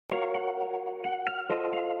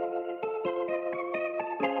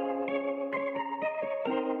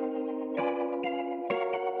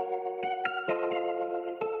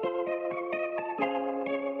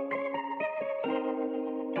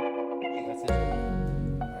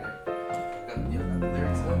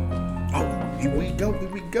Here we go.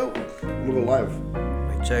 I'm gonna go live.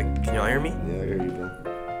 Mic check. Can y'all hear me? Yeah, I hear you, bro.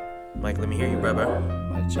 Mike, let me hear you, brother.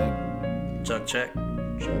 Mic check. Chuck, check.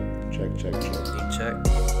 Check. Deep check.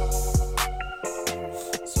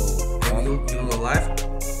 So, You gonna go live?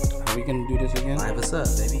 how we gonna do this again? Live us up,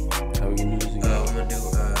 baby. How we gonna do this again? I'm gonna do.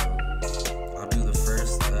 I'll do the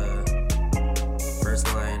first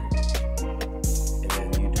line,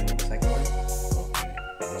 and then you do the second line.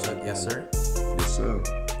 Okay. Chuck, yes, sir. Yes, sir.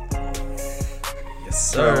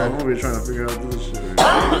 Yes, I'm sir. over here trying to figure out this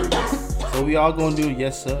shit. So we all gonna do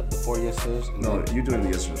yes sir, the 4 yes sirs. and No, then- you doing the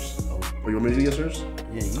yes sirs. Oh, you want me to do yes sirs?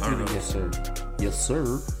 Yeah, you I do don't the know. yes sir. Yes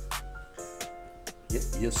sir. Yes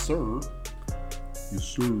sir. Yes,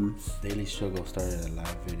 sir. Daily Struggle started a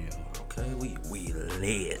live video. Okay, we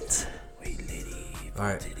lit. Wait, lady. All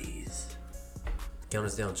right. Titties. Count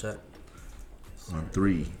us down, Chuck. On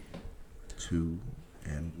 3, 2,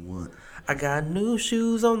 and 1. I got new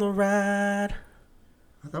shoes on the ride.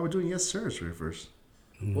 I thought we were doing yes sirs right first.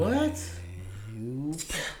 What?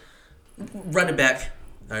 Run it back.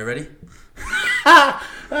 All right, ready?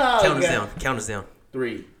 Count us down.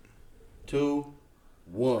 3, 2,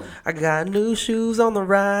 1. I got new shoes on the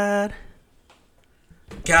ride.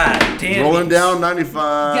 God damn. Rolling down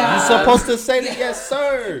 95. You're supposed to say the yes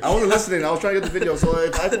sir. I wasn't listening. I was trying to get the video. So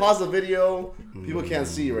if I pause the video, people can't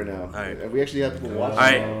see right now. All right. And we actually have people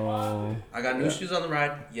watching. All right. I got new shoes on the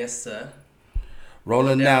ride. Yes, sir.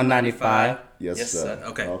 Rolling down 95. Yes, sir.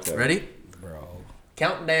 Okay. Okay. Ready? Bro.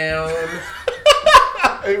 Countdown.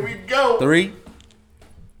 Here we go. 3,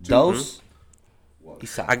 dos,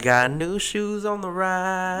 I got new shoes on the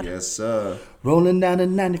ride. Yes, sir. rolling down to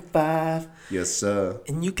 95. Yes, sir.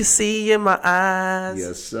 And you can see in my eyes.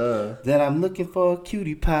 Yes, sir. That I'm looking for a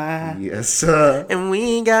cutie pie. Yes, sir. And we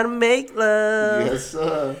ain't gotta make love. Yes,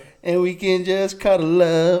 sir. And we can just cuddle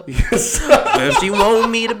up. Yes, sir. But if she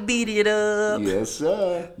want me to beat it up, Yes,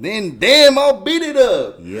 sir. Then damn, I'll beat it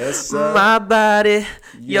up. Yes, sir. my body,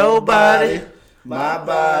 your body, My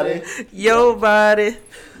body. your body,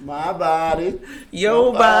 My body.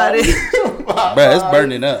 your body. Bruh, it's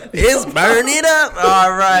burning up. It's burning up. All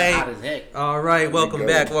Hot right. as heck. All right. Welcome go.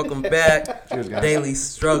 back. Welcome back. Cheers, guys. Daily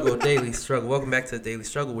Struggle. Welcome back to the Daily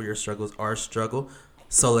Struggle, where your struggles are struggle.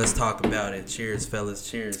 So let's talk about it. Cheers, fellas.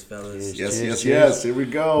 Cheers, fellas. Yes, Cheers, yes. Here we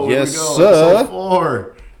go. Here Yes, we go. sir. Episode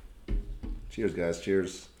 4. Cheers, guys.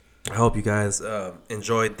 Cheers. I hope you guys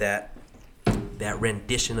enjoyed that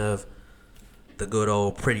rendition of the good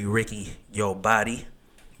old Pretty Ricky, Your Body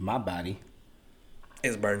My body.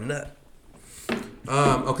 is burning up.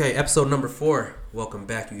 Okay, episode number 4. Welcome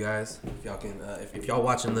back, you guys. If y'all can, if y'all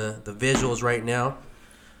watching the visuals right now,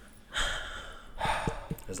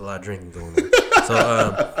 there's a lot of drinking going on.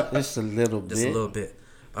 So Just a little just a bit. little bit.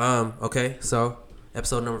 Okay, so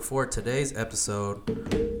episode number 4. Today's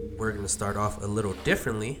episode, we're gonna start off a little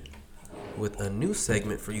differently with a new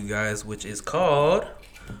segment for you guys, which is called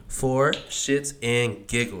For Shits and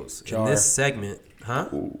Giggles. Jar. In this segment, huh?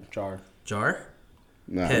 Jar. Jar?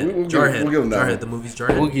 Nah, Head. we'll Jarhead. give them that. Jarhead. The movie's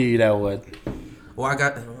Jarhead. We'll give you that one. Well, I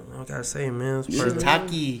gotta say, man. It's part of the-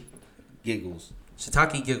 Shiitake giggles.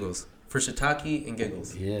 Shiitake Giggles. For Shiitake and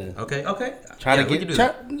Giggles. Yeah. Okay. Try Yeah, to we get, can do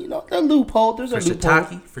that. you know, the loophole. There's For a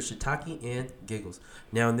loophole. Shiitake and Giggles.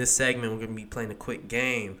 Now, in this segment, we're going to be playing a quick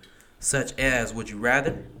game, such as Would You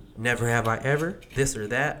Rather, Never Have I Ever, This or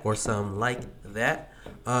That, or some like that.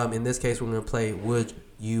 In this case, we're going to play Would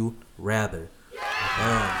You Rather.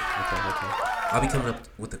 Okay. I'll be coming up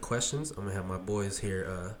with the questions. I'm going to have my boys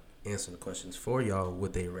here answer the questions for y'all.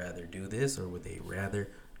 Would they rather do this or would they rather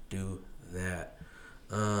do that?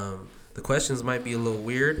 The questions might be a little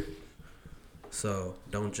weird, so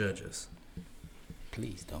don't judge us.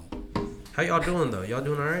 Please don't. How y'all doing, though? Y'all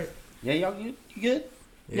doing all right? Yeah, y'all good? You good?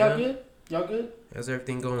 Yeah. Y'all good? Y'all good? How's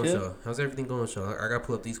everything going, Yeah. Shaw? How's everything going, Shaw? I got to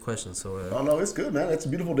pull up these questions. So, Oh, no, it's good, man. It's a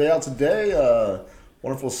beautiful day out today.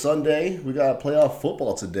 Wonderful Sunday. We got playoff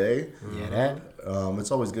football today. Yeah, that.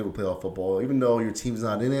 It's always good with playoff football. Even though your team's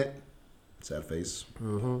not in it, sad face.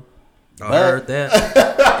 I heard that.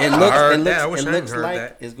 It heard that. I wish I hadn't looks heard like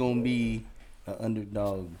that. it's gonna be an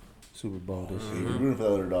underdog Super Bowl this We're year. rooting for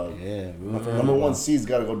the underdog. Yeah, Number 1 seed's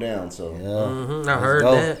got to go down, so. Yeah. I heard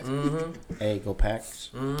go. that. Hey, go Packs.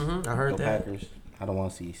 I heard Go that. Packers. I don't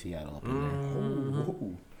want to see Seattle up in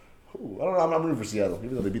Ooh. I don't know. I'm not rooting for Seattle,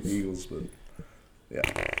 even though they beat the Eagles, but yeah.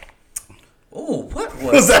 Oh, what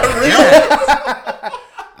Was was that real? there.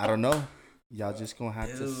 I don't know. Y'all just gonna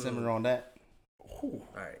have to Ew. simmer on that. All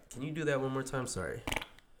right, can you do that one more time? Sorry.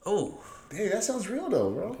 Oh, Hey, that sounds real though,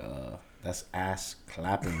 bro. That's ass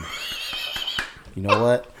clapping. You know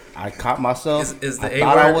what? I caught myself. is the I A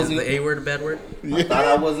thought I word? Is wasn't. the A word a bad word? I thought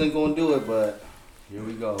I wasn't gonna do it, but here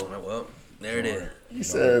we go. Oh, well, There it is. You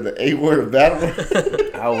said the A word of battle.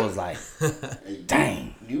 I was like,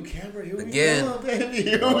 dang. New camera, here Again. we go, baby.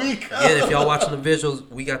 Here we go. Again, if y'all watching the visuals,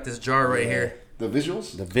 we got this jar right here. The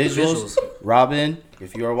visuals? The visuals. Robin,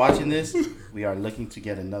 if you are watching this, we are looking to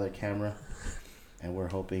get another camera, and we're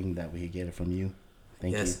hoping that we can get it from you.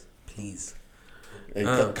 Thank you. Yes, please. Hey,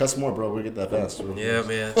 cuss more, bro. We'll get that fast. Yeah,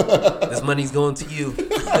 man. This money's going to you.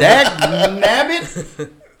 That nabbit.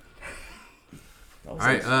 All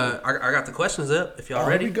right, I got the questions up. If y'all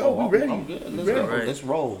ready, Here we go. We ready. I'm good. Let's Ready. go. Right. Let's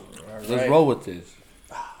roll. right. Let's roll with this.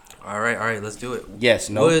 All right, let's do it. Yes.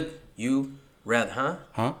 No. Would you rather? Huh?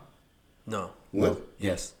 Huh? No. What?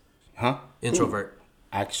 Yes. Huh? Introvert.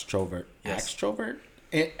 Extrovert. Yes. Extrovert.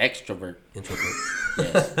 Extrovert. Introvert.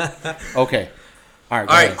 Yes. Okay. All right.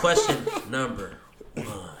 All right. Question number 1.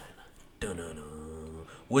 Dun-dun-dun.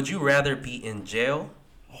 Would you rather be in jail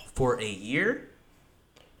for a year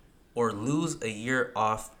or lose a year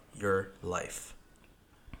off your life?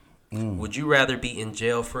 Would you rather be in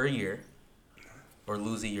jail for a year or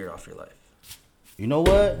lose a year off your life? You know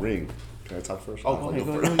what? Ring. Can I talk first? Oh, go ahead.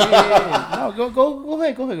 Yeah. No, go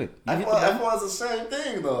ahead. F1 is the same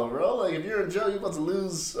thing, though, bro. Like, if you're in jail, you're about to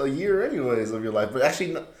lose a year anyways of your life. But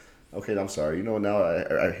actually, no. Okay, I'm sorry. You know what? Now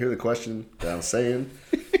I hear the question that I'm saying.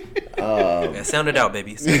 Yeah, sound it out,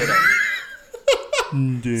 baby. Sound it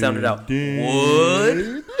out. Sound it out.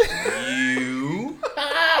 Would you?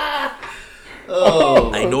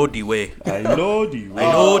 Oh, I know the way. I know the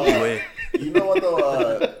I know the way. you know what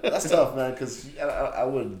though? That's tough, man. Because I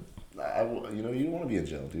would, you know, you don't want to be in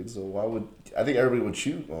jail, dude. So why would? I think everybody would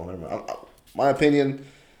shoot. Well, never mind. My opinion.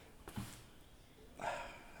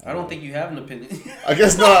 I don't think you have an opinion. I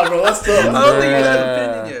guess not, bro. That's tough. I don't think you have an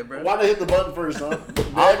opinion yet, bro. Why not hit the button first, huh?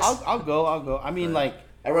 Next. I'll go. I mean, like.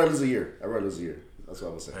 I'd rather lose a year. That's what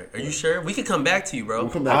I would say. Are you sure? We could come back to you, bro.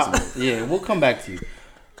 We'll come back to you. Yeah, we'll come back to you.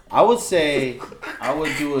 I would say I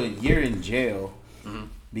would do a year in jail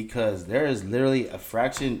because there is literally a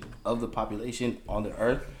fraction of the population on the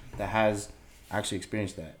earth that has actually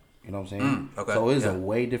experienced that. You know what I'm saying? Okay, So it is yeah. a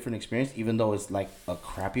way different experience, even though it's like a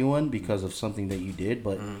crappy one because of something that you did,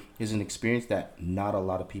 but it's an experience that not a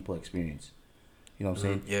lot of people experience. You know what I'm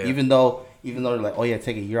saying? Yeah. Even though they're like, oh yeah,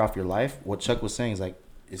 take a year off your life. What Chuck was saying is like,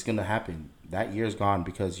 it's gonna happen. That year's gone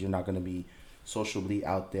because you're not gonna be socially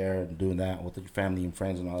out there and doing that with your family and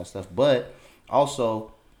friends and all that stuff. But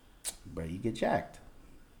also, bro, you get jacked.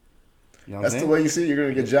 You know what That's I'm the saying? way you see it. You're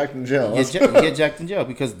gonna get jacked in jail. You get jacked in jail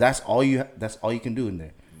because that's all you can do in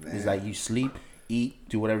there. Man. It's like you sleep, eat,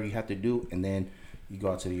 do whatever you have to do, and then you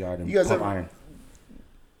go out to the yard and pump iron.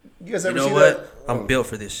 You guys You ever know see what? that? I'm built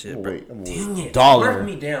for this shit, bro. I'm Dang it. Dollar. Mark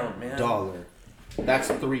me down, man. $1. That's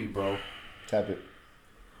 3, bro. Tap it.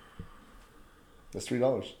 That's $3.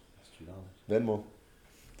 That's $3. Venmo.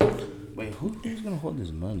 Wait, who's gonna hold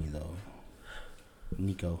this money though?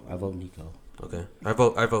 Nico. I vote Nico. Okay. I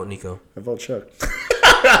vote Nico. I vote Chuck.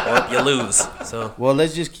 Well, you lose. So Well,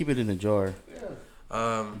 let's just keep it in the jar.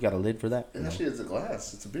 Yeah. You got a lid for that? And actually, it's a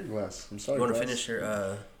glass. It's a big glass. I'm sorry. you want to glass. finish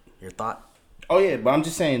your thought? Oh yeah, but I'm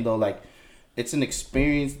just saying though, like, it's an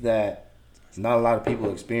experience that not a lot of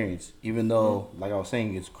people experience. Even though, like I was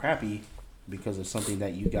saying, it's crappy because of something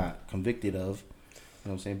that you got convicted of. You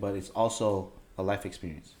know what I'm saying? But it's also a life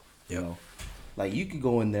experience. You Yep. know, like you could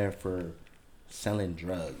go in there for selling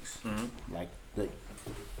drugs, like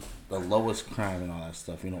the lowest crime and all that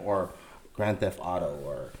stuff. You know, or Grand Theft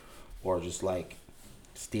Auto, or just like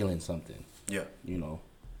stealing something. Yeah. You know.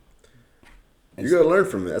 You're gonna learn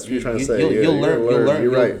from it. That's what you're trying to say. You'll learn. You're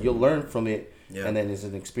right. You'll learn from it, Yeah. and then it's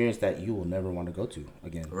an experience that you will never want to go to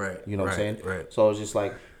again. Right, You know what I'm saying? right. So it's just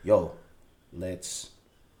like, yo, let's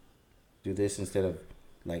do this instead of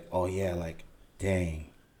like, oh yeah, like, dang,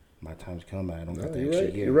 my time's coming. I don't got the You're extra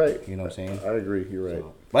right. year. You're right. You know what I'm saying? I agree. You're right.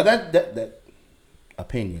 So, but that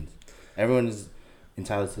opinions. Everyone is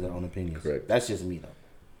entitled to their own opinions. Correct. That's just me though.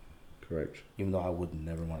 Correct. Even though I would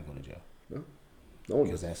never want to go to jail No one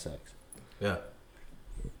because does. that sucks. Yeah.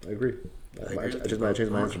 I agree. agree I with just you, might change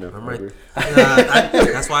my bro. answer now. I'm I right.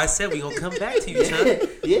 agree. That's why I said we gonna come back to you, Chuck.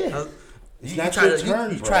 Yeah. You not try your to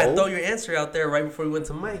turn, you try to bro. throw your answer out there right before we went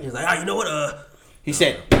to Mike. He was like, you know what? He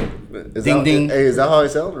said, Is Ding, that, ding. Hey, is that how I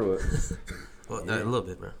sound or what? Well, a little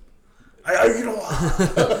bit, bro. You know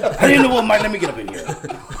what? I didn't know what might let me get up in here.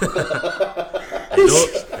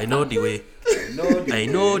 I know the way. I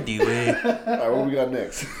know the way. All right, what we got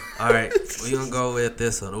next? All right, we're gonna go with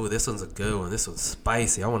this one. Oh, this one's a good one. This one's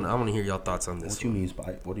spicy. I want to hear y'all thoughts on this. What you mean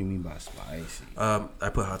What do you mean by spicy? I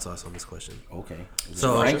put hot sauce on this question. Okay. Is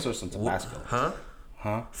So- it Frank's or some Tabasco?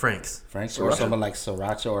 Huh? Frank's. Frank's or something like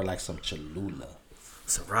Sriracha or like some Cholula.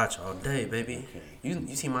 Sriracha all day, baby. Okay.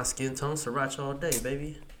 You see my skin tone? Sriracha all day,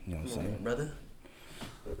 baby. You know what I'm saying? Brother.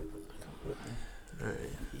 All right.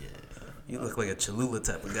 Yeah. You look like a Cholula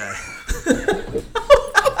type of guy.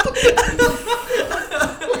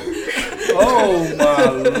 Oh my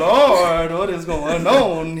Lord, what is going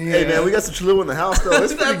on here? Hey man, we got some Cholula in the house though.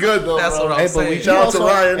 It's pretty good though. That's bro. what I'm saying. Shout out to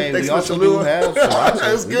Ryan. Hey, Thanks we for also Cholula. do have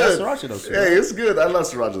sriracha. It's We got good. sriracha though, sir. Hey, it's good. I love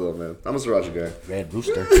sriracha though, man. I'm a sriracha guy. Red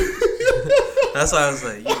Rooster. That's why I was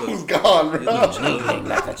like, you Who's look. gone, bro? Nigga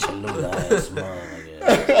like a Cholula ass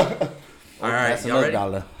motherfucker. All right, That's y'all ready?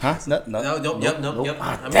 $1. Huh? No. Nope.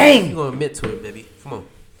 Ah, I mean, dang. you gonna admit to it, baby? Come on.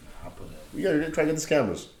 We gotta try to get these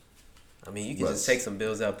cameras. I mean, you can just take some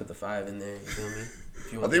bills out, put the 5 in there. You feel me?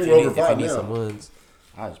 If you I want, think if we're you over need, if 5 you need now. some ones.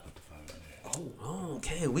 I just put the 5 in there. Oh,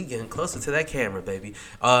 okay. We getting closer to that camera, baby.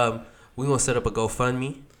 We gonna set up a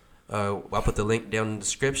GoFundMe. I'll put the link down in the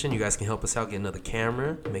description. You guys can help us out, get another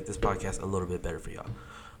camera, make this podcast a little bit better for y'all.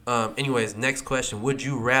 Anyways, next question. Would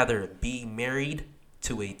you rather be married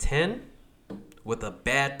to a 10 with a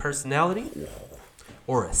bad personality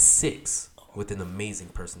or a 6 with an amazing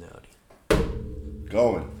personality?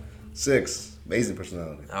 Going 6, amazing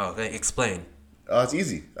personality. Oh, okay. Explain. It's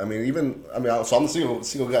easy. So I'm the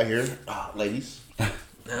single guy here. Ladies,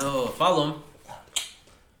 No, follow him.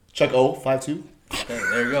 check 052. Okay,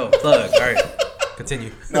 there you go. Plug. All right.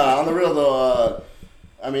 Continue. Nah, on the real though.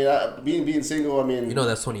 Being single. I mean, You know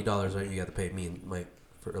that's $20, right? You got to pay me and Mike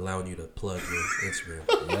for allowing you to plug your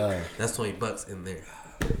Instagram. Yeah. That's $20 in there.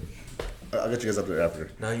 I'll get you guys up there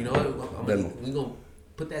after. Now you know what? Venmo. We gonna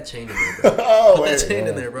put that chain in there, bro. Oh, Put wait. that chain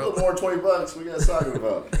in there, A bro. little more $20. What you guys talking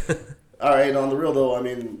about? All right, on the real though, I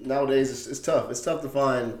mean, nowadays it's tough. It's tough to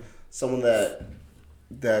find someone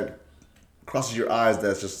that crosses your eyes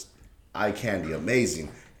that's just eye candy, amazing,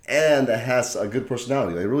 and that has a good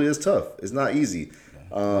personality. It really is tough. It's not easy,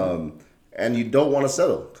 and you don't want to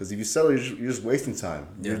settle because if you settle, you're just wasting time.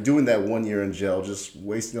 Yeah. You're doing that 1 year in jail, just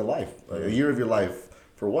wasting a life, like a year of your life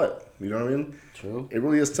for what? You know what I mean? True. It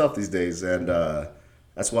really is tough these days, and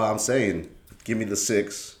that's why I'm saying, give me the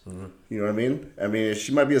 6. Mm-hmm. You know what I mean? I mean,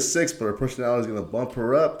 she might be a 6, but her personality is gonna bump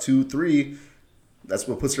her up 2, 3. That's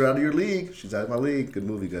what puts her out of your league. She's out of my league. Good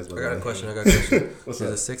movie, guys. I got a question. What's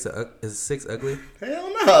is that? Is 6 ugly?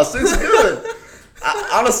 Hell no, 6 is good.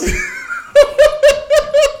 Honestly,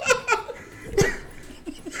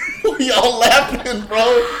 y'all laughing,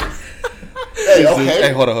 bro. Hey, okay.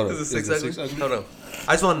 Hey, hold on. Is it 6 ugly? Hold on.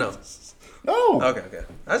 I just want to know. No. Okay.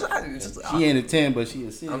 She ain't a 10, but she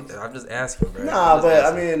a 6. I'm just asking, bro. Nah, but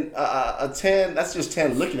I mean, a 10, that's just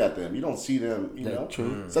 10 looking at them. You don't see them, you know?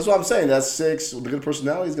 True. So that's what I'm saying. That's 6 with a good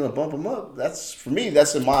personality is going to bump them up. That's, for me,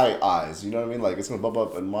 that's in my eyes. You know what I mean? Like, it's going to bump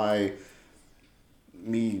up in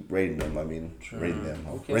me rating them. I mean, rating them.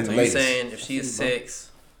 Okay. Rating So the you're ladies. saying if she is 6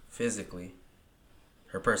 physically,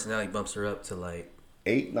 her personality bumps her up to like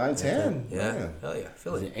 8, 9, 10. yeah. Hell yeah,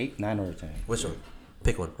 feel Is it. it 8, 9, or 10? Which one?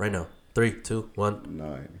 Pick one right now. 3, 2, 1.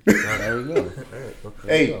 9. There we go.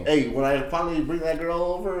 Hey, when I finally bring that girl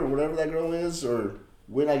over, or whatever that girl is, or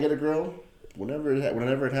when I get a girl, whenever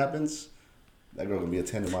it happens, that girl gonna be a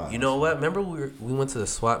 10 in my eyes. You know what? Remember we went to the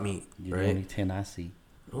swap meet, You're right? the only 10 I see.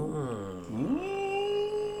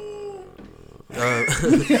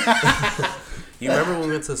 You remember when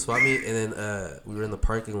we went to the swap meet and then we were in the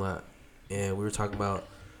parking lot and we were talking about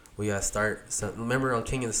we gotta start. Remember on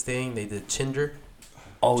King and the Sting they did Chinder.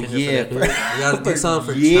 Oh, Chinder yeah. for that dude? We gotta do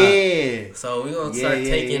something for Yeah. Chop. So we're gonna start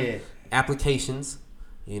taking applications.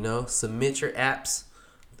 You know, submit your apps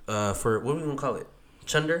for what are we gonna call it?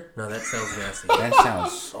 Chunder? No, that sounds nasty. That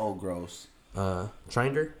sounds so gross.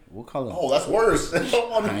 Trinder? We'll call it Oh, that's worse.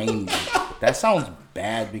 grinder. That sounds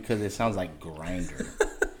bad because it sounds like grinder.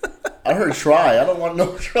 I heard try. I don't want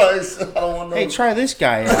no tries. I don't want no. Hey, try this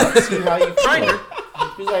guy out. See how you feel.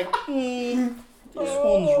 He's like, this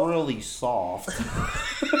one's really soft.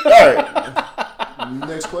 All right.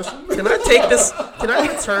 Next question. Can I take this? Can I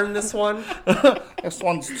return this one? This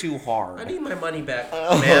one's too I hard. need my money back.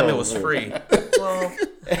 Ma'am, it was free. Well,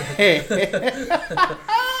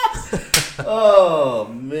 Oh,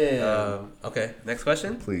 man. okay, next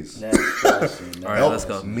question. Please. Next question. All right, Help let's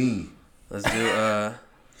go. me. Let's do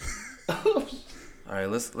all right,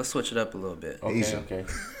 let's switch it up a little bit. Asian. Okay.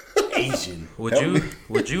 Asian.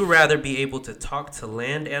 Would you rather be able to talk to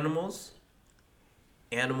land animals,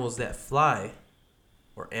 animals that fly,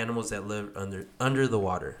 or animals that live under the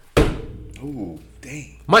water? Ooh,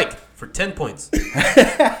 dang. Mike, for 10 points.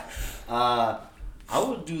 I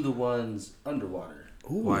would do the ones underwater.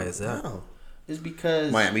 Ooh, Why is that? wow. It's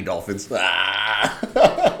because Miami Dolphins. This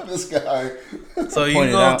guy. So you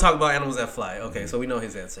Pointed gonna out. talk about animals that fly? Okay, so we know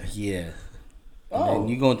his answer. yeah. Oh, And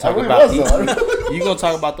you gonna talk I really about was, though. you gonna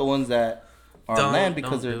talk about the ones that are on land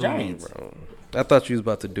because don't they're do giants. me, bro. I thought you was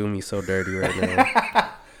about to do me so dirty right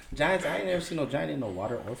now. Giants, I ain't never seen no giant in no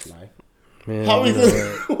water or fly. Man, How you we know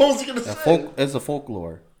gonna, what was he gonna say? It's a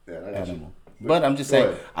folklore Yeah, I got you. animal. But I'm just Go saying,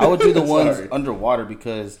 ahead. I would do the ones Sorry. underwater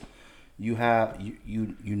because you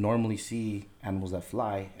normally see animals that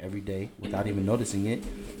fly every day without even noticing it,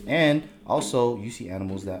 and also you see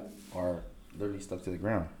animals that are literally stuck to the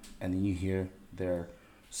ground, and then you hear their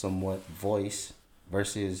somewhat voice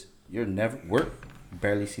versus we're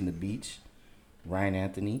barely seen the beach. Ryan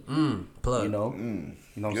Anthony, plug. you know what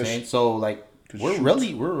I'm Good saying. sh- So like we're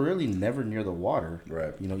shoot. really never near the water,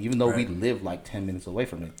 Right. You know, even though we Right. live like 10 minutes away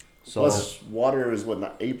from it. So Plus, water is what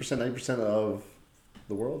 80%, 90% of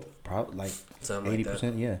the world. probably like Something like that.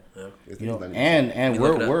 80%, yeah. Yeah. It's You know, 90%. and You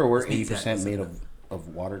look it up. we're It's beat that. 80% It's made like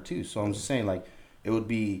of water too. So I'm just saying, like, it would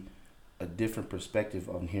be a different perspective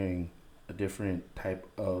on hearing a different type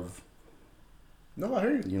of, No, I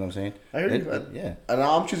hear you. you know what I'm saying? I hear you. Yeah, And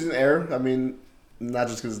I'm choosing air. I mean, not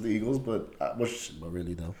just because of the Eagles, but which but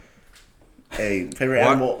really though, a favorite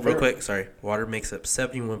animal. Real quick, sorry. Water makes up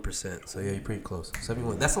 71%. So yeah, you're pretty close.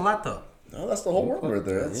 71. That's a lot though. No, that's the whole world right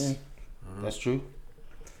there. That's, yeah, that's true.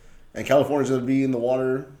 And California's gonna be in the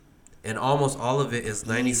water. And almost all of it is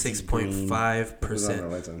Put it on 96.5%. there,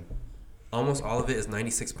 lights on. Almost all of it is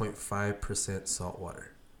 96.5% salt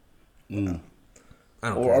water. Mm. I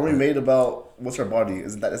don't Or care. are we made about what's our body?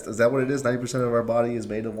 Is that what it is? 90% of our body is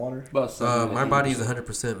made of water. But My body is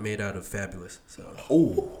 100% made out of fabulous. So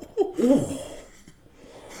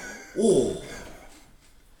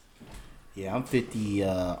yeah, I'm 50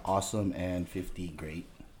 awesome and 50 great.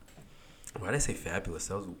 why did I say fabulous?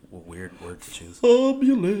 That was a weird word to choose.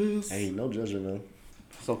 Fabulous. Hey, no judgment, man.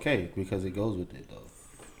 It's okay because it goes with it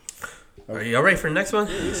though. Are y'all ready for the next one?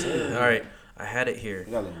 All right. I had it here.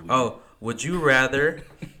 You got a little weird. Oh, would you rather?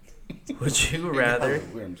 Would you rather?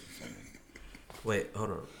 I'm just saying. Wait,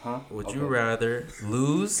 hold on. Huh? Would Okay. you rather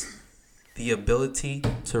lose the ability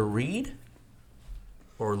to read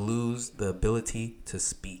or lose the ability to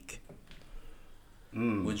speak?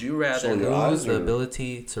 Would you rather So your eyes lose the or-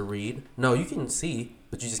 ability to read? No, you can see,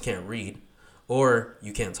 but you just can't read. Or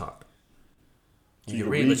you can't talk. So You you can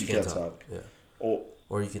can read, read, but you can't talk. Yeah. Oh,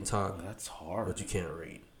 Or you can talk, That's hard. but you can't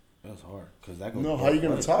read. That's hard because that goes. no, how both are you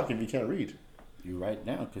gonna ways. talk if you can't read? You write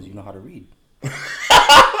down because you know how to read.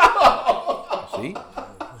 See?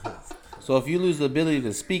 So if you lose the ability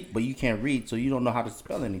to speak, but you can't read, so you don't know how to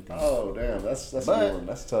spell anything. Oh, damn, that's a But- good one.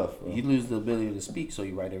 That's tough. Bro. You lose the ability to speak, so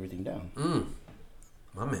you write everything down.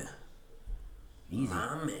 My man. Easy.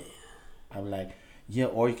 My man. I'm like, yeah,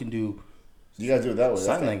 or you can do You gotta do it that way. That's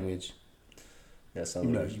sign not- language. Yeah, sign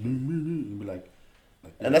You language. be like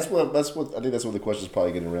And that's what I think that's what the question's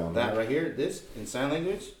probably getting around. that right here. This in sign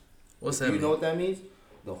language. What's Do that you mean? know what that means?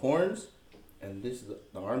 The horns, and this is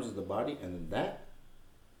the arms is the body, and then that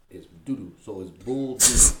is doo doo. So it's bull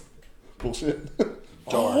doo. Bullshit.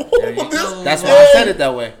 Jar. There you go. That's why I said it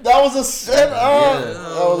that way. That was a setup. Yeah.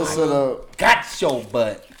 That was a setup. Got your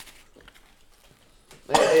butt.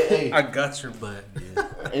 Hey. I got your butt.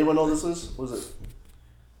 Anyone know what this is? What is it?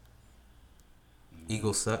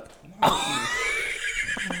 Eagles suck.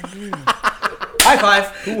 High five.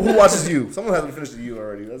 Who watches you? Someone hasn't finished the U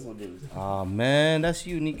already. That's what it is. Oh man, that's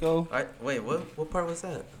you, Nico. All right, wait, what part was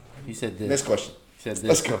that? He said this. Next question. He said this.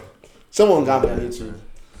 Let's go. Someone got me on YouTube.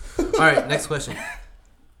 All right, next question.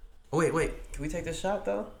 Oh, wait. Can we take this shot,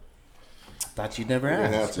 though? Thought you'd never We're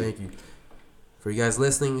gonna asked. have to. Thank you. For you guys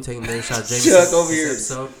listening, we're taking another shot. James, Chuck over here.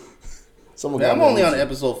 episode. Someone Man, got I'm me only on YouTube.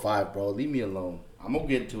 episode 5, bro. Leave me alone. I'm gonna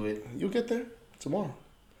get to it. You'll get there tomorrow.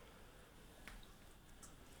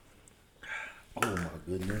 Oh my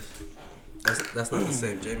goodness. That's not the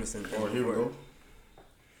same. Jameson. Oh, here we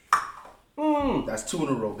go. That's 2 in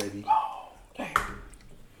a row, baby.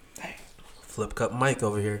 Flip cup Mike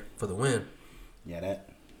over here for the win. Yeah, that.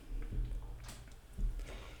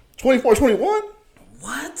 24-21?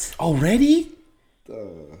 What? Already?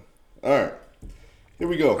 All right. Here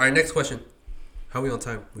we go. All right, next question. How are we on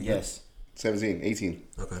time? We good? Yes. 17, 18,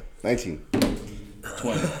 Okay. 19,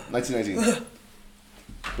 20. 19, 19.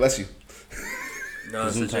 Bless you. No,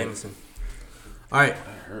 it's the Zoom time. Jameson. All right.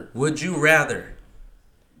 hurt. Would you rather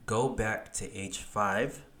go back to age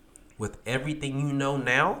 5 with everything you know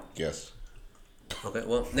now? Yes. Okay,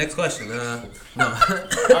 well, next question. No. All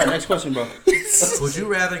right, next question, bro. Would you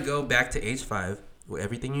rather go back to age 5 with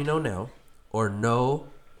everything you know now, or know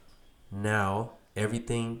now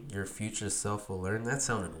everything your future self will learn? That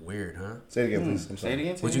sounded weird, huh? Say it again, please. I'm Say sorry.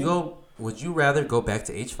 it again. Would you rather go back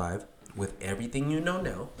to age 5 with everything you know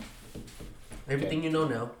now? Everything you know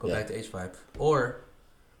now, go Yeah. back to age 5, or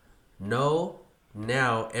know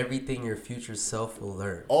now everything your future self will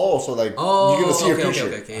learn. Oh, so like Oh, you're gonna see okay, your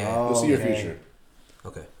future. okay, yeah. You'll see your Okay. future.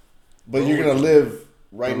 Okay. But you're gonna live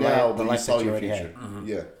right The now, life- the but you life saw that you your already future. had.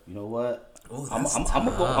 Yeah. You know what? Ooh, I'm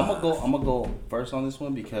gonna go first on this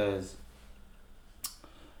one because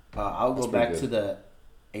I'll go That's back pretty to good. the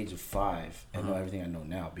age of 5 and know everything I know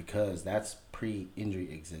now because that's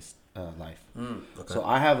pre-injury life. Okay. So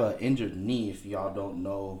I have an injured knee. If y'all don't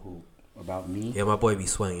know about me, Yeah, my boy be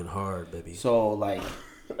swinging hard, baby. so like.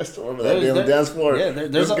 I still remember that day on the dance floor. Yeah,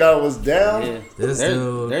 this guy was down This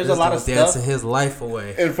dude, there's this a lot dude of dancing stuff. his life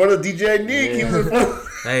away. in front of DJ Nick. He was in front.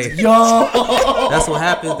 Hey, Yo, that's what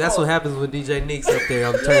happens. That's what happens with DJ Nick's up there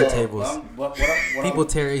on the turntables. People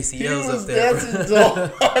tear He ACLs was up there. dancing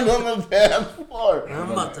so hard on the dance floor.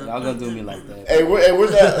 I'm about to. y'all gonna do me like that?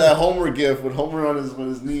 Where's that Homer gif with Homer on with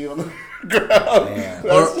his knee on the ground? Man.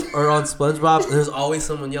 Or on SpongeBob, there's always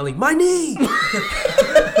someone yelling, "My knee!"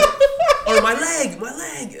 or "My leg! My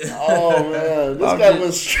leg!" Oh man, this guy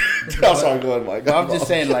was straight. I'm sorry, go ahead, Mike. I'm just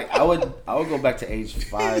saying, like I would go back to age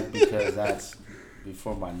 5 because that's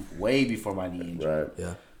way before my knee injury. Right.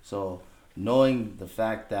 Yeah. So knowing the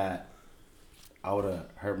fact that I would have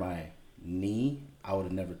hurt my knee, I would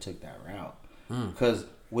have never took that route. Because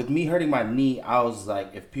with me hurting my knee, I was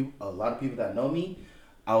like, a lot of people that know me,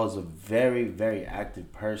 I was a very, very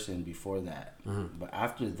active person before that. But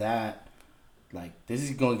after that, like this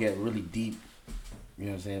is gonna get really deep. You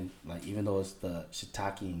know what I'm saying? Like even though it's the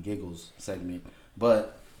shiitake and giggles segment,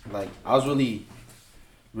 but like I was really,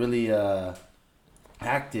 really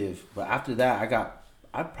active. But after that,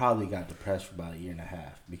 I probably got depressed for about 1.5 years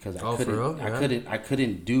because I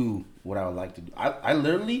couldn't do what I would like to do. I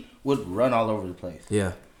literally would run all over the place.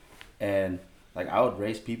 Yeah. And like I would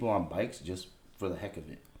race people on bikes just for the heck of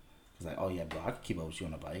it. It's like, oh yeah, bro, I could keep up with you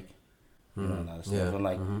on a bike. You know, and all that stuff. Yeah. And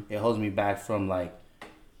like it holds me back from like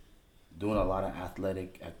doing a lot of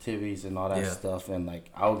athletic activities and all that stuff. And like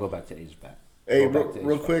I would go back to age back. Hey,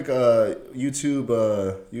 real quick,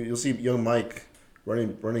 YouTube, you'll see young Mike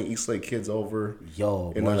running Eastlake kids over.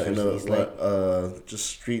 Yo, in a just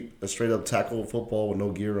straight up tackle football with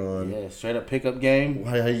no gear on. Yeah, straight up pickup game.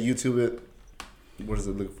 How you YouTube it? What does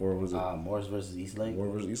it look for? What is it? Morris versus Eastlake.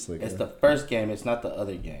 Morris versus Eastlake. It's the first game. It's not the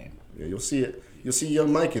other game. Yeah, you'll see it. You'll see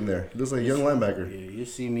young Mike in there. He looks like a young linebacker. Yeah, you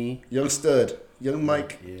see me. Young stud. Young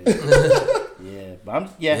Mike. Yeah. Yeah,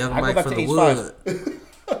 but Young I Mike go back from to the age wood.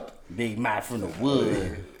 5. Big Mike from the wood.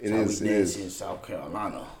 It That's is. how we dance in South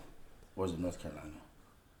Carolina. Or is it North Carolina?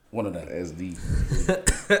 One of them. That's deep.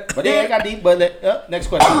 But yeah, I got deep. But next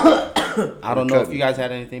question. I don't know if you guys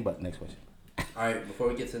had anything, but next question. All right, before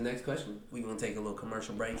we get to the next question, we're going to take a little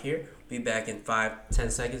commercial break here. Be back in 5-10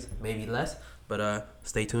 seconds, maybe less. But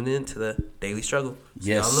stay tuned in to the Daily Struggle.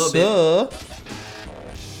 See y'all in a little bit.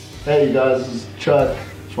 Hey, you guys, this is Chuck.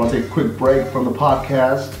 Just want to take a quick break from the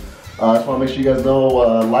podcast. Just want to make sure you guys know,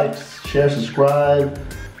 like, share, subscribe.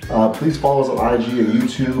 Please follow us on IG and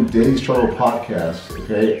YouTube, Daily Struggle Podcast,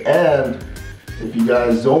 okay? And if you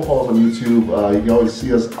guys don't follow us on YouTube, you can always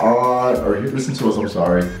see us listen to us,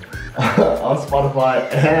 on Spotify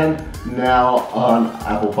and now on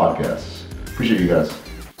Apple Podcasts. Appreciate you guys.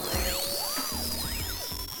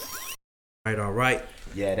 All right.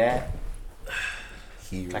 Yeah, that.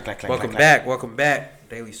 Welcome back.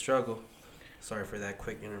 Daily Struggle. Sorry for that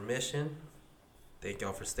quick intermission. Thank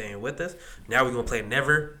y'all for staying with us. Now we're going to play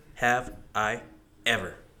Never Have I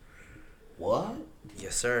Ever. What?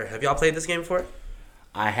 Yes, sir. Have y'all played this game before?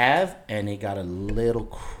 I have, and it got a little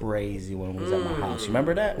crazy when we was at my house. You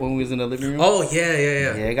remember that? When we was in the living room? Oh, yeah.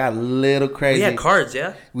 Yeah, it got a little crazy. We had cards,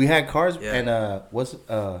 yeah? We had cards, Yeah. and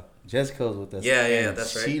Jessica was with us. Yeah, and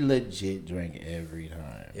that's right. She legit drank every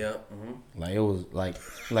time. Yeah. Like, it was like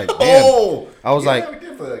damn. Oh! I was like, we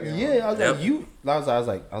did play that game. yeah, I was Yep.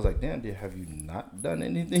 like, I was like, damn, have you not done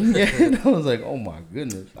anything yet? And I was like, oh my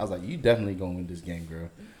goodness. I was like, you definitely gonna win this game, girl.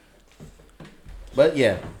 But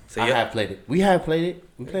yeah, So I yeah. have played it. We have played it.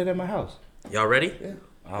 We played it at my house. Y'all ready? Yeah.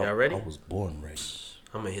 Y'all ready? I was born ready.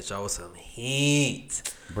 I'm going to hit y'all with some heat.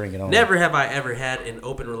 Bring it on. Never have I ever had an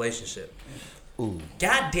open relationship. Ooh,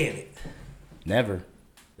 God damn it. never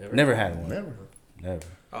had one. Never.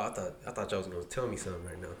 Oh, I thought y'all was going to tell me something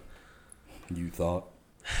right now. You thought?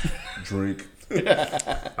 Drink. All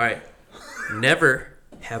right. Never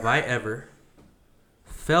have I ever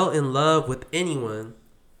fell in love with anyone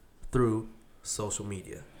through social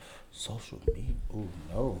media. Social media? Ooh,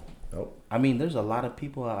 no. Nope. I mean, there's a lot of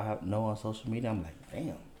people I know on social media. I'm like,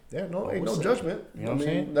 damn. Yeah, no, ain't no what's judgment. You know what I'm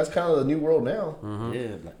saying? That's kind of the new world now.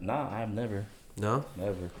 Yeah, like, nah, I've never. No?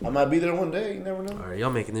 Never. I might be there one day. You never know. All right, y'all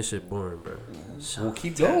making this shit boring, bro. We'll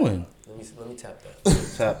keep going. Let me tap that.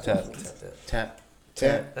 Tap, tap, Let me tap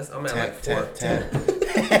that. tap, I'm at like tap, 4.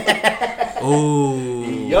 tap.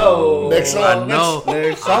 Ooh. Yo. Next song. I know.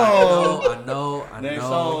 Next song. I know. Next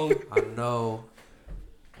song. I know.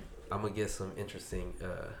 I'm gonna get some interesting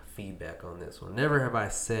feedback on this one. Never have I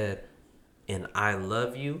said an "I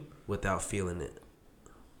love you" without feeling it.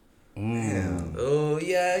 Oh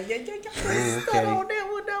yeah. Okay. On that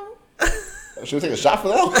one, though. Should we take a shot for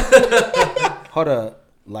that? Hold up,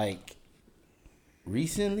 like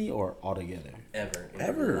recently or altogether? Ever.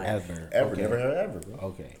 Ever. Okay. Never have ever, bro.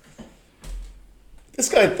 Okay. This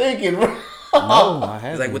guy thinking, bro. No, I It's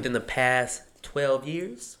haven't. like within the past 12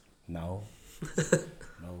 years. No.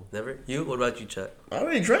 Never. You? What about you, Chuck? I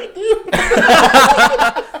already drank, dude.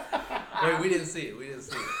 Wait, we didn't see it.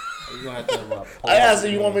 You gonna have to I asked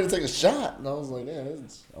if you want me to take a shot, and I was like, yeah,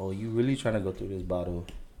 it's... Oh, you really trying to go through this bottle?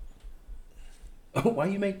 Why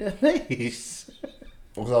you make that face?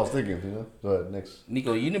 Because I was thinking, Go ahead, next.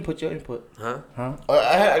 Nico, you didn't put your input. Huh?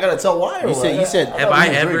 I gotta tell why. Or You what? said- you said- thought Have we I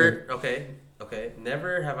was ever... drinking. Okay.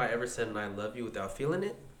 Never have I ever said an "I love you" without feeling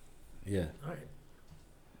it. Yeah. All right.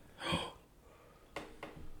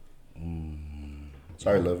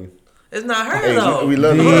 Sorry, love you. It's not her, Hey, though. we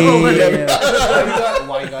love you.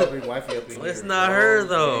 Why you gotta bring wifey up in here? It's not her,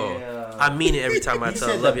 though. Damn. I mean it every time I tell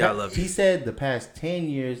her, love you, I love you. He said the past 10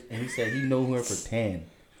 years, and he said he knew her for 10.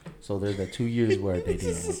 So there's the 2 years where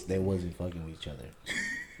they wasn't fucking with each other.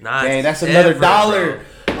 Nah, Dang, it's that's another ever,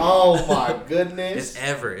 $1. bro. Oh my goodness. It's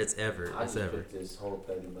ever. It's I ever. just put this whole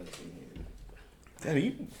 $30 in here. Daddy,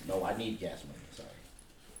 you... No, I need gas money. Sorry.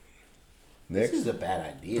 Next. This is a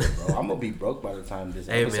bad idea, bro. I'm gonna be broke by the time this.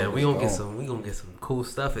 Hey episode man, we is gonna get gone. some cool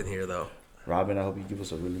stuff in here though. Robin, I hope you give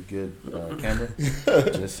us a really good camera.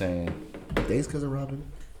 Just saying. Thanks, cousin Robin.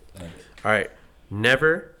 Thanks. All right.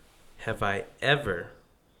 Never have I ever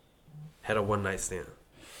had a one night stand.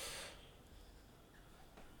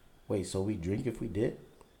 Wait, so we drink if we did?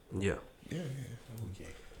 Yeah. Yeah. Okay.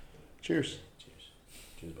 Cheers.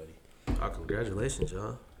 Cheers, buddy. Oh, congratulations,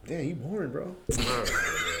 y'all. Damn, you boring, bro.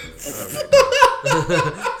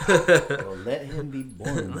 Well, let him be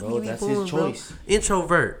boring, bro. Let me be That's boring, his bro. choice.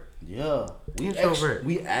 Introvert. Yeah. Introvert.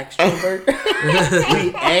 We extrovert.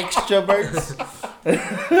 We extroverts.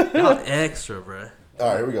 Y'all extra, bruh. All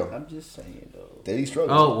right, here we go. I'm just saying, though. DailyStruggle.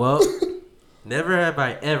 Oh well. Never have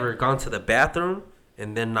I ever gone to the bathroom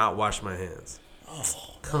and then not washed my hands.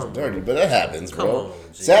 Oh, Come dirty, on. but that happens, Come bro. on,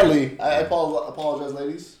 G. Sadly, I apologize,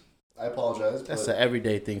 ladies. I apologize. That's but an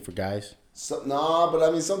everyday thing for guys. but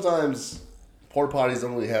I mean, sometimes porta potties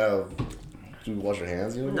don't really have to wash your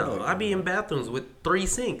hands. You know? No, I be in bathrooms with 3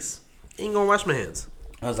 sinks. Ain't gonna wash my hands.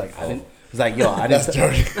 I was like, I didn't. It's like, yo, I didn't. That's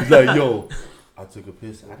dirty. It's like, yo, I took a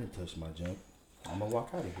piss. I didn't touch my junk. I'm gonna walk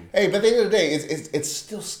out of here. Hey, but at the end of the day, it's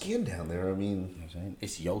still skin down there. I mean, You know what I'm saying?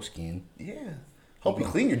 It's your skin. yeah. Hope you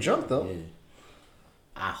clean your junk though. Yeah.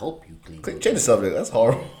 I hope you clean. your Change the subject. That's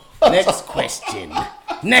horrible. Next question.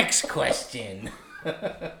 Next question. All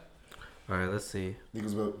right, let's see.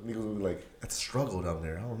 Nichols will be like, that's a struggle down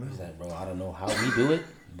there. I don't He's know. like, bro, I don't know how we do it,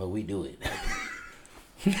 but we do it.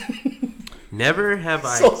 Never have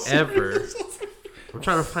I So ever. I'm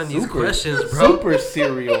trying to find these questions, bro. Super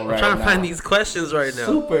serial right I'm trying now. to find these questions right now.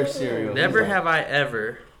 Super serial. Never He's like, have I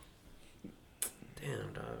ever.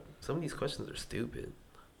 Damn, dog. Some of these questions are stupid.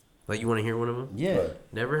 Like, you want to hear one of them? Yeah. But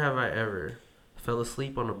Never have I ever fell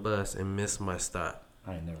asleep on a bus and missed my stop.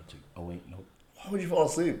 I ain't never took. Oh wait, nope. why would you fall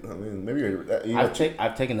asleep? I mean, maybe you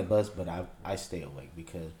I've taken the bus, but I stay awake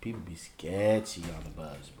because people be sketchy on the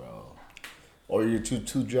bus, bro. or you're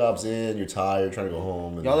two jobs in, you're tired, trying to go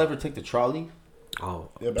home. And, Y'all ever take the trolley? Oh,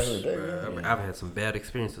 Yeah, back in the day, bruh, yeah. I've had some bad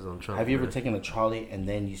experiences on Trump. Have you ever bruh. taken a trolley and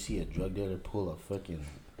then you see a drug dealer pull a fucking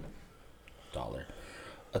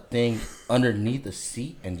a thing underneath the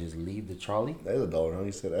seat and just leave the trolley? That is $1, huh?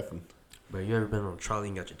 You said effing. But you ever been on a trolley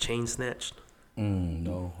and got your chain snatched?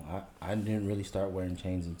 No, I didn't really start wearing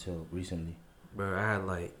chains until recently. Bro, I had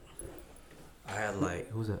like,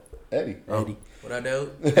 who's that? Eddie. Eddie. What I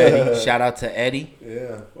do? Eddie. Shout out to Eddie.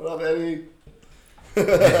 Yeah. What up, Eddie?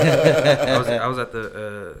 I was at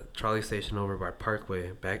the trolley station over by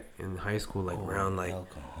Parkway back in high school, like around like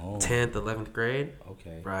alcohol. 10th, 11th grade.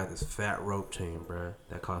 Okay. Bro, I had this fat rope chain, bro,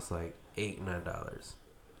 that cost like $8-9,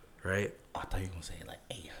 right? I thought you were gonna say like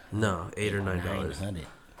 $8. No, $8 or $9. $900.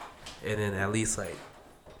 And then at least like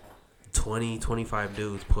 20-25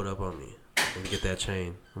 dudes put up on me and get that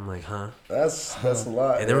chain. I'm like, huh? That's a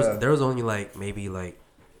lot. And there was only like maybe like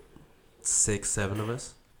 6-7 of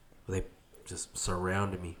us. They just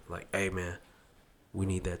surrounded me like, hey man, we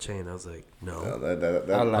need that chain. I was like, no. that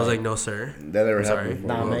I was like, no sir. that never I'm sorry. happened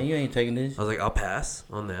before. Nah, bro. man, you ain't taking this. I was like, I'll pass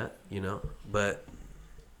on that, you know. But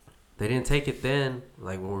they didn't take it then.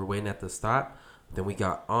 Like when we were waiting at the stop, then we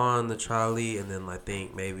got on the trolley, and then I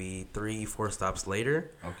think maybe 3-4 stops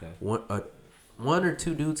later, Okay. one one or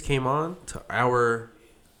two dudes came on to our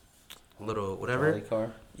little whatever. Charlie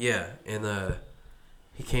car. Yeah, and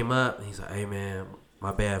he came up and he's like, "Hey man,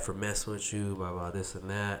 my bad for messing with you, blah blah this and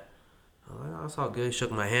that." I was like, "Oh, it's all good." He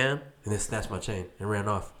shook my hand and then snatched my chain and ran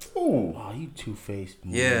off. Ooh. Oh, you two-faced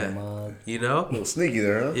Yeah, mug. you know. A little sneaky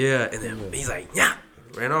there, huh? Yeah, and then he's like, "Yeah,"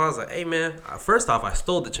 ran off. I was like, "Hey man, first off, I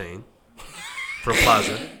stole the chain from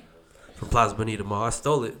Plaza Bonita Mall. I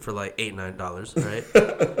stole it for like $8-9,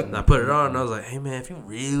 right? And I put it on and I was like, hey man, if you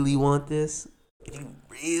really want this, you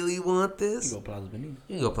You go Plaza Bonita.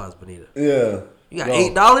 can go Plaza Bonita. Yeah. You got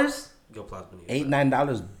 $8? Go Plaza Bonita.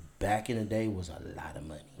 $8-9 back in the day was a lot of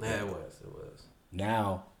money. Yeah, it was.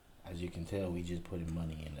 Now, as you can tell, we just putting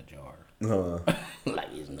money in a jar. Like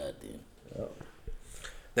it's nothing.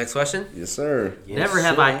 Next question. Yes, sir. Yes, Never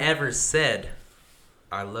have sir. I ever said,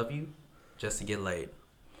 I love you just to get laid.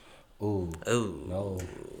 Ooh. Ooh. No.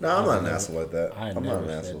 No, I'm not an asshole like that. I I'm never not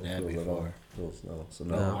an said asshole. that Feels at before. all. Feels no. So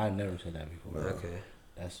No, no. I never said that before. Okay.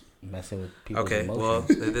 That's messing with people's Okay, well,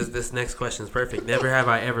 emotions. this next question is perfect. Never have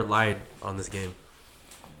I ever lied on this game.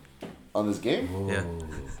 On this game? Yeah.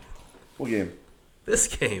 What game? This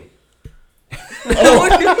game.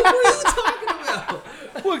 What are you talking about?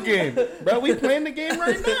 What game? Bro, we playing the game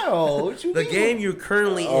right now. What you The mean? game you're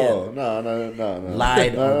currently in. Oh, no.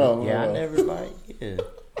 Lied No, on it. Yeah, I never lied. Yeah.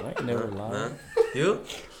 I ain't never lied. Huh? You?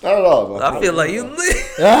 Not at all. No. I feel like you.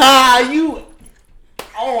 You.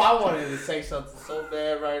 Oh, I wanted to say something so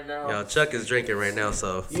bad right now. Yo, Chuck is drinking right now,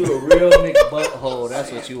 so. You a real McButthole.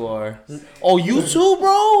 That's what you are. Oh, you too,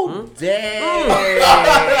 bro? Dang.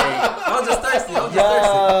 I was just thirsty.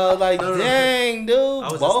 Yo, like, No. dang, dude. I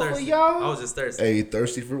was just Both thirsty. of y'all? I was just thirsty. Hey,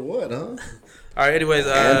 thirsty for what, huh? All right, anyways.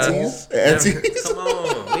 Antes? Antes? Come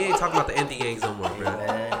on. We ain't talking about the anti gangs no more, bro.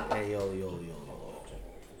 Hey, yo.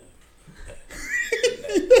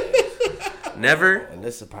 Never,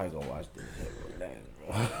 Alyssa probably gonna watch this.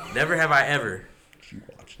 Bro. never have I ever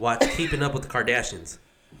watched Keeping Up with the Kardashians.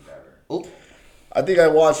 Oop. I think I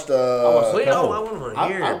watched. Wait, couple. I want to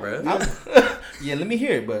hear it, bro. Yeah, let me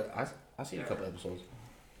hear it, but I seen a couple episodes.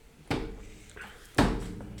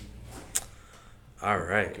 All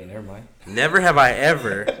right. Okay, never mind. Never have I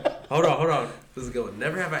ever. Hold on. This is a good one.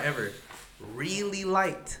 Never have I ever really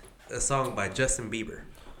liked a song by Justin Bieber.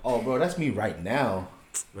 Oh, bro, that's me right now.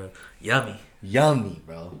 Bro, yummy. Yummy,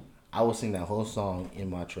 bro. I will sing that whole song in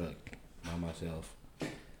my truck by myself.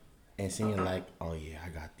 And singing like, oh yeah, I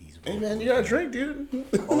got these. Hey, man, you got a drink, dude.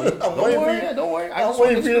 Oh, yeah. Don't worry. I'm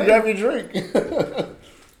waiting for you to grab your drink.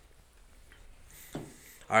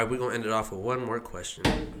 All right, we're going to end it off with one more question.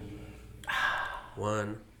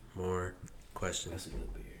 One more question. That's a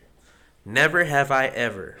good beer. Never have I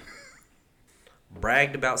ever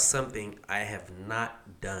bragged about something I have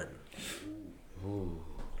not done. Ooh.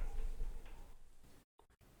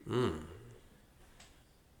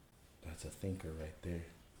 That's a thinker right there.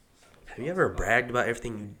 Have you ever bragged about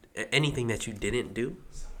anything that you didn't do?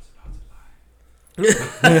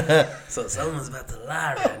 So someone's about to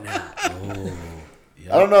lie right now. Oh.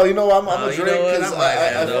 I don't know. You know, I'm a you drink know what? because I might I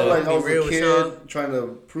have, feel though. like I Be was real a with y'all. kid trying to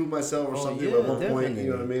prove myself or something yeah, at one point. definitely. You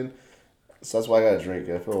know what I mean? So that's why I got a drink.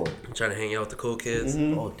 I feel. I'm trying to hang out with the cool kids.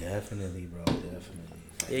 Oh, definitely, bro. Definitely.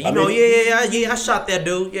 Yeah, I shot that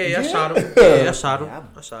dude. Yeah, I shot him. Yeah, I shot him.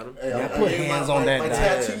 I shot him. Hey, Yeah, I put get hands my, on that my guy.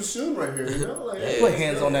 tattoo soon right here. You know, like Put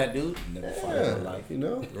hands on that dude. Never fight in yeah, life. you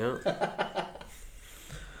know. Yeah.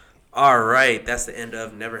 All right, that's the end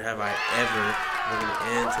of Never Have I Ever. We're going to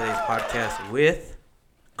end today's podcast with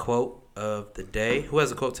quote of the day. Who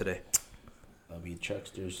has a quote today? That'll be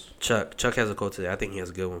Chucksters. Chuck. Chuck has a quote today. I think he has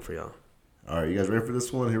a good one for y'all. All right, you guys ready for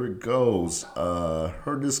this one? Here it goes.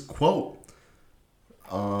 Heard this quote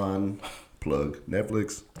on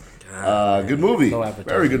Netflix. Good movie. No advertising.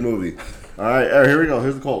 Very good movie. All right, here we go.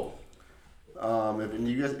 Here's the quote. If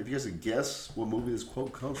you guys could guess what movie this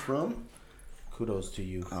quote comes from, Kudos to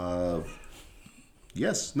you.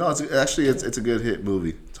 yes. No, it's a good hit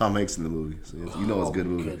movie. Tom Hanks in the movie, so you know it's a good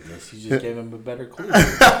movie. Goodness, you just gave him a better clue.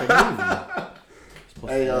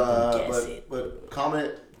 Hey, but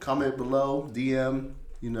comment below, DM.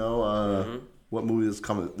 You know what movie this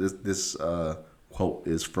quote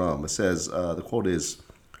is from. It says the quote is,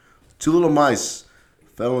 "Two little mice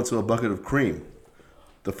fell into a bucket of cream.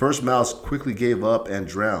 The first mouse quickly gave up and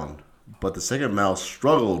drowned, but the second mouse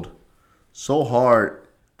struggled so hard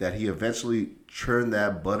that he eventually churned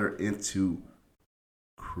that butter into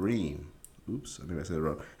cream." Oops, I think I said it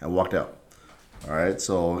wrong. And walked out. All right,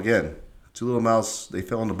 so again, two little mouse, they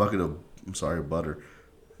fell in a bucket of, butter.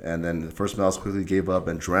 And then the first mouse quickly gave up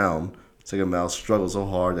and drowned. The second mouse struggled so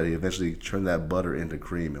hard that he eventually churned that butter into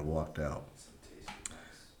cream and walked out.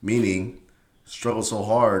 Meaning, struggled so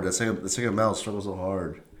hard. The second mouse struggled so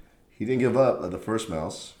hard. He didn't give up at the first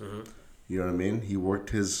mouse. Mm-hmm. You know what I mean? He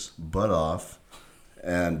worked his butt off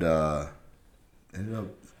and ended up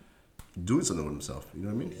doing something with himself. You know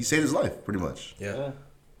what I mean? He saved his life, pretty much. Yeah.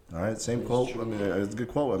 All right, same quote. True. I mean, it's a good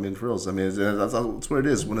quote. I mean, for reals. I mean, that's what it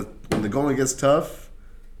is. When the going gets tough,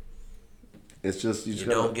 it's just you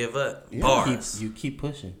don't give up. Yeah. Bars. You keep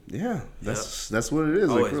pushing. Yeah, that's what it is.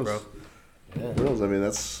 Always, like, bro. Yeah, for reals. I mean,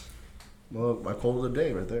 that's my quote of the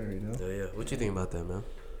day right there. You know. Yeah. What you think about that, man?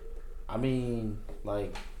 I mean,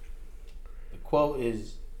 like, the quote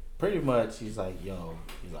is pretty much. He's like,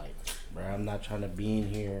 bro, I'm not trying to be in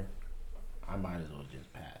here. I might as well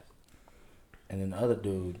just pass. And then the other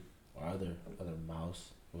dude, or other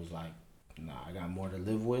mouse, was like, nah, I got more to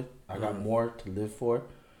live with. I got more to live for.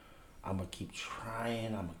 I'm going to keep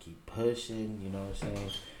trying. I'm going to keep pushing. You know what I'm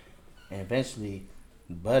saying? And eventually,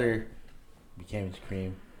 butter became his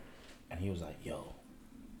cream. And he was like, yo,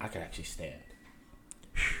 I could actually stand.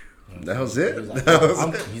 You know that was it?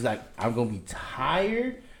 He's like, I'm going to be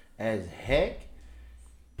tired as heck.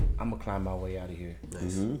 I'm going to climb my way out of here.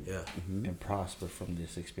 Nice. Mm-hmm. Yeah. Mm-hmm. And prosper from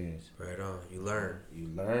this experience. Right on. You learn. You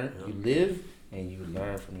live, and you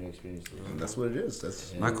learn from your experiences. And that's what it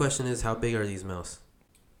is. My question is, how big are these mouse?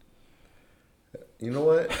 You know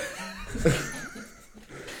what?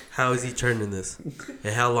 How is he churning this?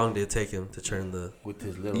 And how long did it take him to churn the... With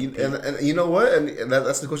his little... And you know what? And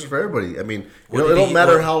that's the question for everybody. I mean, it don't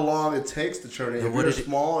matter how long it takes to churn it. If you're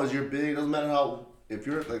small, as you're big, it doesn't matter how... If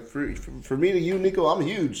you're like for me to you, Nico, I'm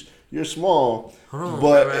huge. You're small. Hold on,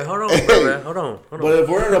 but hold on. But if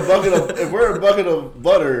we're in a bucket of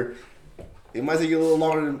butter, it might take you a little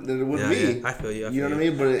longer than it would me. Yeah, I feel you. You know what I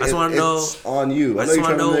mean? But I just want to know. It's on you. I just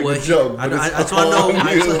want to know what joke. I just want to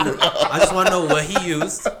know. I just want to know what he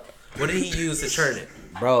used. What did he use to churn it?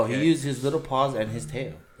 Bro, he used his little paws and his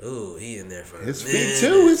tail. Ooh, he in there for his feet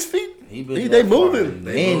too. His feet. They moving.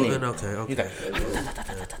 They moving. Okay.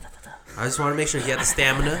 I just want to make sure he had the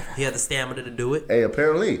stamina. He had the stamina to do it. Hey,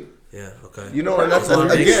 apparently. Yeah. Okay. You know, and that's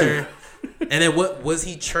again. Sure. And then what was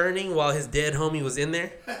he churning while his dead homie was in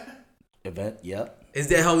there? Yep. His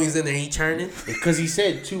dead homie was in there. He churning because he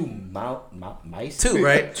said two mice. Two,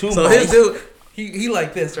 right? Two. So mice. his dude, he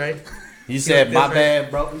like this, right? He said, like "My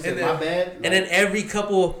bad, bro." He said, "My bad." Like, and then every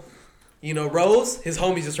couple, rows, his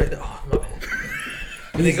homie's just right there. Oh, my bad.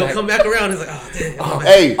 And then go come back around. He's like, oh, damn. Oh,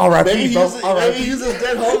 hey, all right, maybe he uses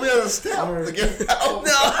dead homie on a step to get out.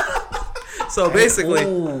 No. So basically.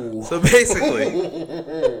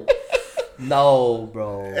 No,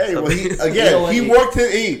 bro. Hey, well, he worked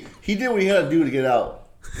it. He did what he had to do to get out.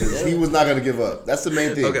 He was not going to give up. That's the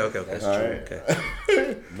main thing. Okay. That's all true. Right.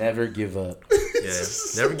 Okay. Never give up. Yeah,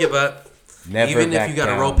 never give up. Never even back if you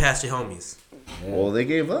got to roll past your homies. Yeah. Well, they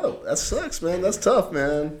gave up. That sucks, man. That's tough,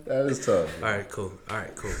 man. That is tough. All right, cool.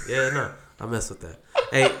 Yeah, no, I mess with that.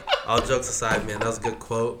 Hey, all jokes aside, man, that was a good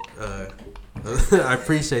quote. I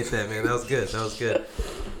appreciate that, man. That was good.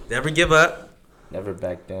 Never give up. Never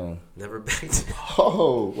back down.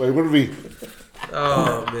 Oh, wait, what do we?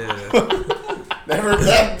 Oh, man. Never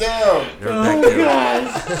back down. Gosh.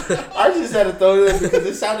 I just had to throw it in because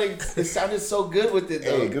it sounded so good with it,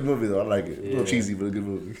 though. Hey, good movie, though. I like it. A little cheesy, but a good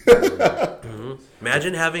movie. Mm-hmm.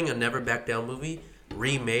 Imagine having a Never Back Down movie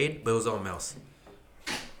remade, but it was all mouse.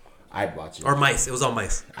 I'd watch it. Or mice. It was all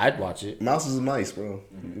mice. I'd watch it. Mouse is mice, bro.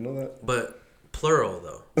 You know that? But plural,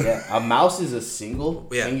 though. Yeah, a mouse is a singular,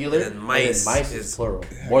 and mice is plural.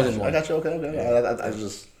 More than one. I got you. Okay. I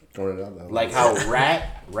just throwing it out there. Like how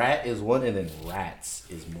rat is one, and then rats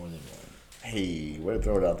is more than one. Hey, way to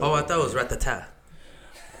throw it out there. Oh, I thought it was ratata.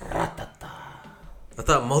 I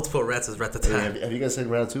thought multiple rats is ratata. Hey, have you guys seen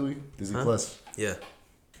Ratatouille? Disney Plus. Yeah.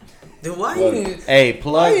 Dude, why are you? Hey,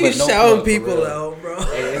 plug. Why are you no shouting people out, bro?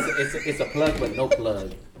 Hey, it's a plug, but no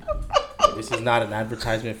plug. This is not an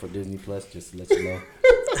advertisement for Disney Plus. Just to let you know.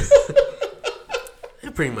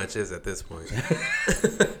 It pretty much is at this point.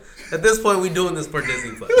 At this point, we doing this for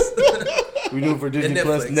Disney Plus. We do it for Disney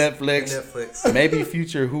Plus, Netflix, maybe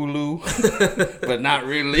future Hulu, but not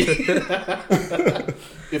really.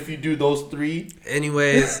 If you do those three.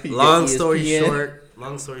 Anyways, long story short,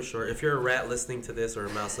 if you're a rat listening to this or a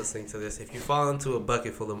mouse listening to this, if you fall into a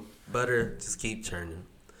bucket full of butter, just keep churning.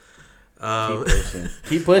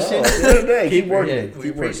 Keep pushing. Keep working. We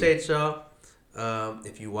appreciate y'all.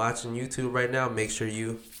 If you're watching YouTube right now, make sure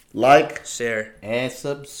you like, share, and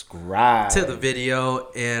subscribe to the video.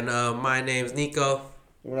 And my name's Nico.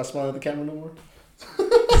 We're not smiling at the camera no more.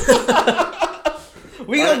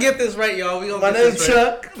 We gonna get this right, y'all. My name's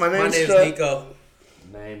Chuck. My name's Nico.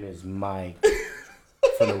 Name is Mike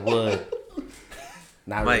from the wood.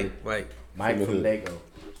 Not Mike. Mike from Lego.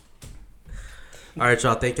 All right,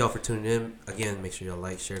 y'all. Thank y'all for tuning in. Again, make sure y'all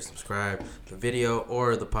like, share, subscribe the video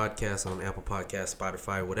or the podcast on Apple Podcasts,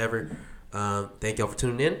 Spotify, whatever. Thank y'all for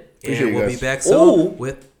tuning in. Appreciate and we'll guys. be back soon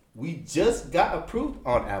with... We just got approved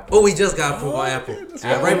on Apple. Oh, we just got approved on Apple.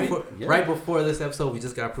 Apple. Right before this episode, we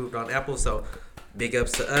just got approved on Apple. So, big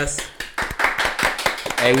ups to us.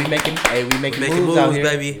 Hey, we making moves out here,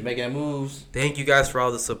 baby. We making moves. Thank you guys for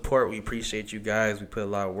all the support. We appreciate you guys. We put a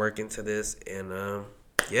lot of work into this, and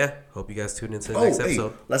yeah, hope you guys tune into the next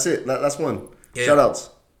episode. That's it. That's one. Yeah. Shout outs.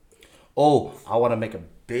 Oh, I want to make a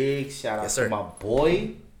big shout out sir. to my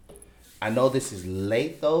boy. I know this is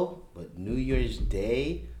late though, but New Year's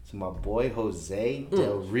Day to my boy Jose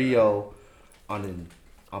Del Rio on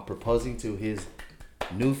proposing to his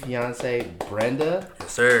new fiance Brenda.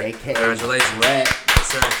 Yes, sir. AKA Congratulations. Brett. Yes,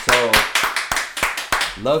 sir.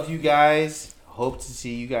 So, love you guys. Hope to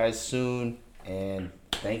see you guys soon. And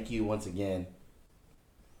thank you once again.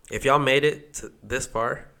 If y'all made it to this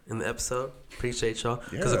far in the episode, appreciate y'all.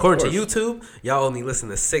 Because Yeah, according of to YouTube, y'all only listen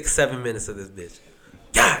to 6-7 minutes of this bitch.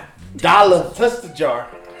 God. Dollar, touch the jar.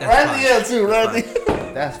 Randy, yeah, too. Randy.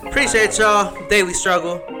 That's Appreciate y'all. Daily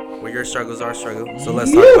Struggle, where your struggles are struggle. So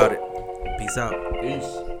let's talk about it. Peace out. Peace.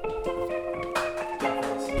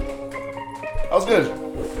 That was good.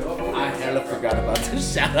 I hella forgot about the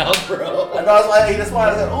shout out, bro. I know. That's why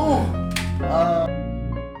I said, ooh.